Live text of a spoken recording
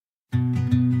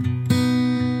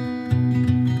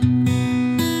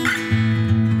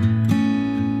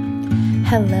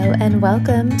Hello and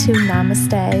welcome to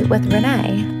Namaste with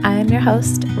Renee. I am your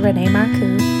host, Renee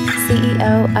Marcoux,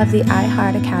 CEO of the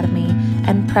iHeart Academy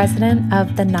and president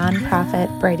of the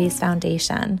nonprofit Brady's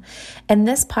Foundation. In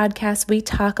this podcast, we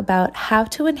talk about how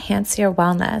to enhance your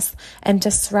wellness and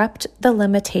disrupt the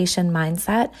limitation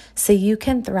mindset so you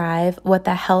can thrive with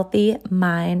a healthy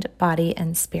mind, body,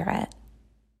 and spirit.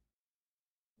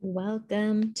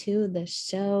 Welcome to the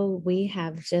show. We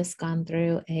have just gone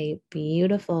through a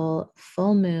beautiful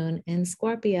full moon in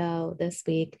Scorpio this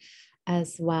week,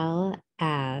 as well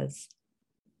as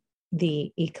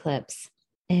the eclipse.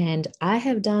 And I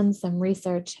have done some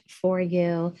research for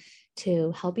you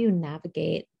to help you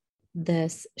navigate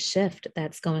this shift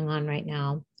that's going on right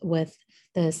now with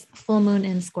this full moon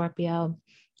in Scorpio,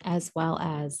 as well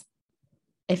as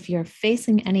if you're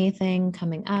facing anything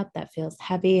coming up that feels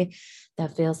heavy,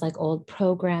 that feels like old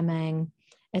programming,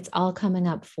 it's all coming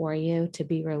up for you to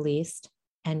be released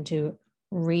and to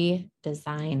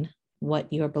redesign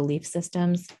what your belief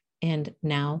systems and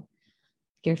now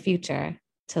your future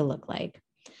to look like.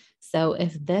 So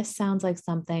if this sounds like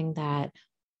something that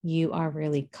you are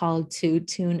really called to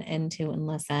tune into and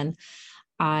listen,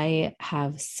 I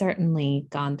have certainly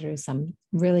gone through some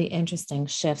really interesting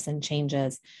shifts and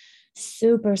changes.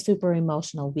 Super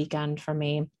emotional weekend for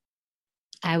me.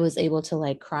 I was able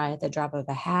to cry at the drop of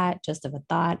a hat, just of a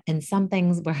thought. And some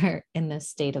things were in this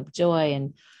state of joy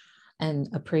and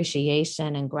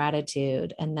appreciation and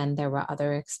gratitude. And then there were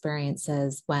other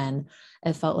experiences when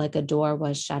it felt like a door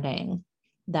was shutting,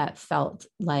 that felt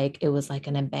like it was like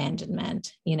an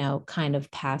abandonment, kind of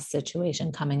past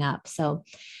situation coming up. So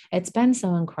it's been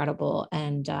so incredible.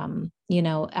 And,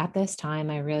 at this time,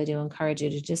 I really do encourage you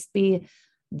to just be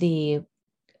the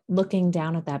looking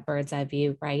down at that bird's eye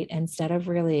view, right? Instead of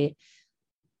really,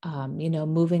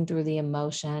 moving through the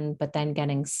emotion, but then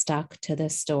getting stuck to the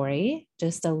story,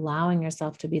 just allowing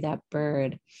yourself to be that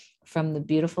bird from the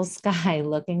beautiful sky,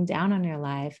 looking down on your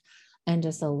life and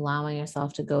just allowing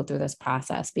yourself to go through this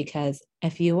process. Because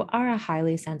if you are a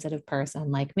highly sensitive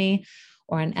person like me,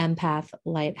 or an empath,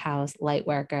 lighthouse, light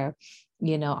worker,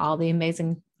 all the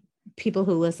amazing people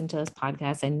who listen to this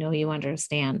podcast, I know you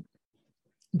understand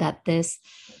that this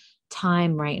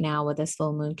time right now with this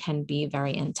full moon can be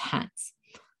very intense.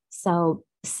 So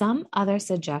some other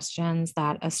suggestions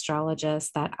that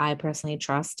astrologists that I personally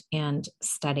trust and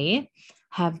study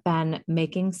have been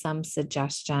making some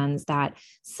suggestions that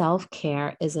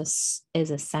self-care is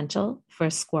essential for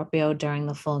Scorpio during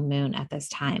the full moon at this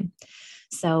time.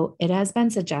 So it has been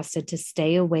suggested to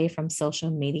stay away from social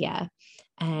media.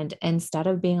 And instead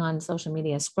of being on social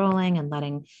media scrolling and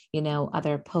letting,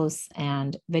 other posts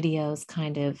and videos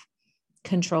kind of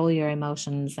control your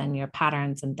emotions and your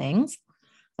patterns and things,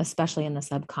 especially in the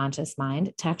subconscious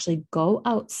mind, to actually go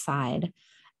outside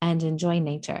and enjoy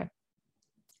nature,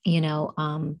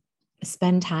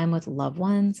 spend time with loved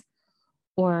ones,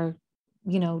 or,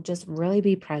 just really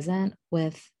be present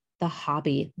with the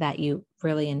hobby that you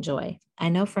really enjoy. I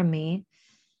know for me,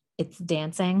 it's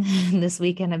dancing. This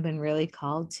weekend, I've been really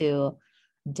called to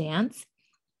dance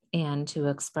and to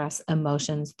express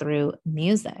emotions through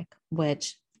music,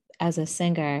 which as a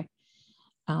singer,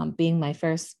 being my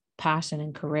first passion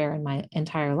and career in my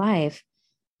entire life,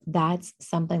 that's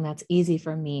something that's easy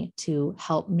for me to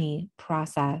help me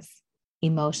process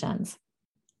emotions.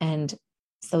 And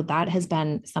so that has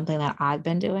been something that I've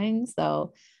been doing.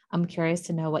 So I'm curious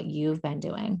to know what you've been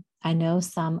doing. I know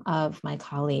some of my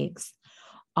colleagues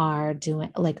are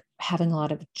doing having a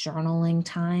lot of journaling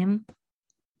time.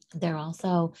 They're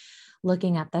also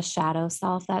looking at the shadow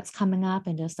self that's coming up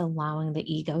and just allowing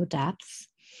the ego depths.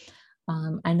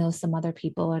 I know some other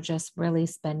people are just really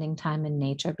spending time in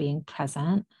nature, being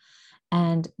present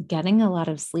and getting a lot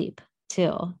of sleep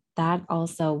too. That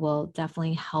also will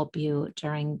definitely help you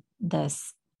during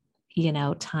this,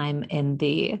 time in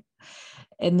the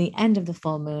end of the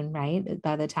full moon, right?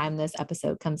 By the time this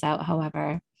episode comes out,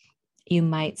 however, you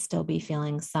might still be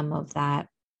feeling some of that,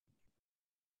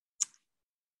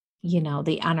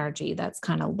 the energy that's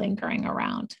kind of lingering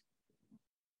around.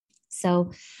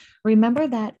 So remember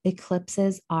that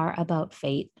eclipses are about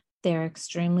fate. They're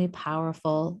extremely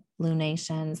powerful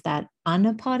lunations that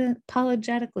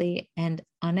unapologetically and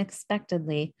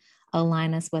unexpectedly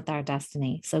align us with our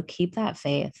destiny. So keep that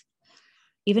faith.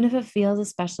 Even if it feels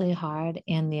especially hard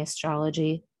and the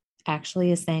astrology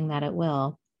actually is saying that it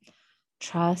will,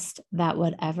 trust that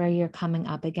whatever you're coming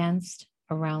up against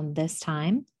around this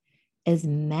time is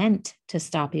meant to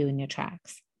stop you in your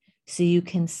tracks so you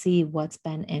can see what's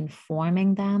been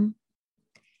informing them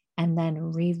and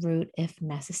then reroute if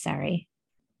necessary.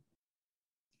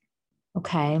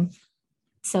 Okay.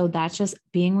 So that's just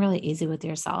being really easy with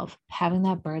yourself, having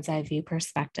that bird's eye view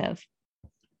perspective,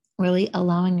 really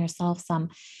allowing yourself some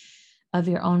of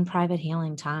your own private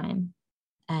healing time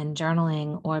and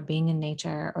journaling or being in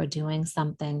nature or doing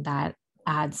something that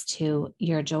adds to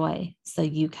your joy so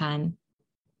you can,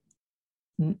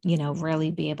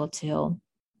 really be able to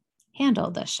handle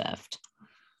this shift.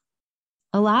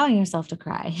 Allowing yourself to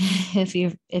cry if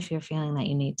you're feeling that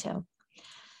you need to.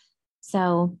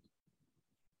 So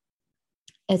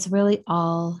it's really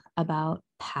all about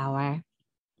power.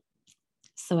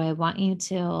 So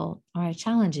I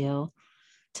challenge you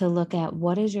to look at,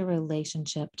 what is your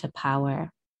relationship to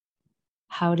power?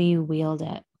 How do you wield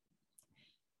it?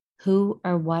 Who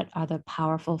or what are the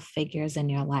powerful figures in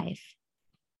your life?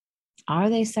 Are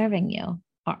they serving you,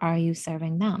 or are you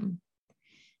serving them?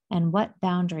 And what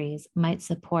boundaries might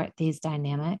support these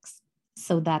dynamics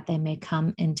so that they may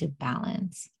come into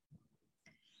balance?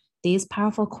 These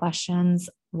powerful questions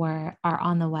are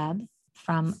on the web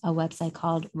from a website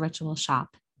called Ritual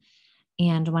Shop.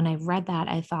 And when I read that,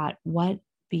 I thought, what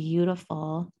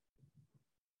beautiful,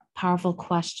 powerful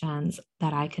questions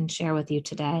that I can share with you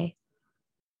today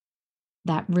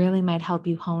that really might help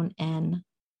you hone in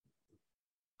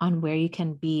on where you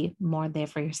can be more there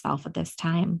for yourself at this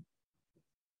time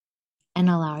and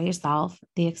allow yourself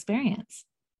the experience.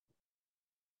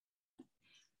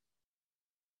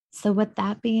 So with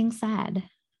that being said,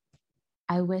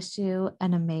 I wish you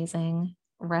an amazing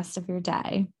rest of your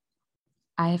day.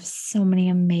 I have so many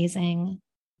amazing,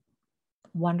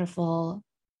 wonderful,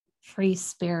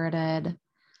 free-spirited,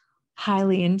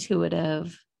 highly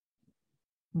intuitive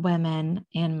women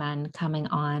and men coming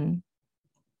on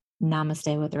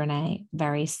Namaste with Renee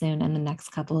very soon in the next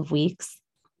couple of weeks.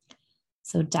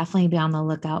 So definitely be on the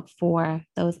lookout for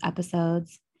those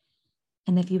episodes.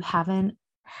 And if you haven't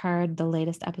heard the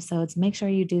latest episodes, make sure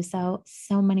you do so.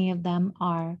 So many of them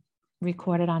are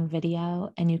recorded on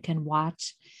video, and you can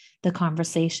watch the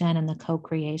conversation and the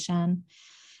co-creation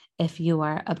if you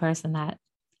are a person that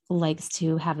likes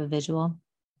to have a visual.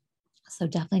 So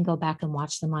definitely go back and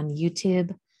watch them on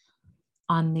YouTube,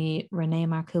 on the Renee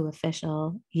Marcoux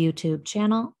official YouTube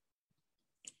channel.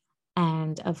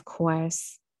 And of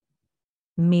course,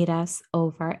 meet us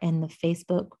over in the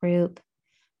Facebook group.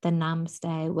 The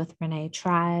Namaste with Renee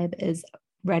tribe is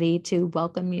ready to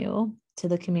welcome you to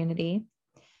the community.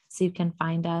 So you can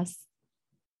find us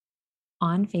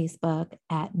on Facebook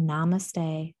at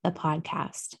Namaste, the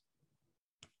podcast.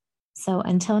 So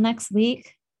until next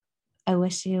week, I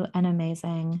wish you an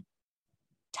amazing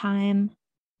time,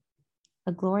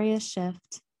 a glorious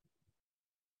shift,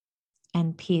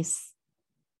 and peace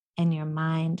in your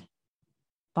mind,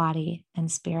 body,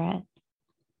 and spirit.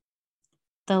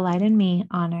 The light in me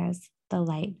honors the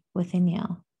light within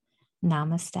you.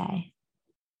 Namaste.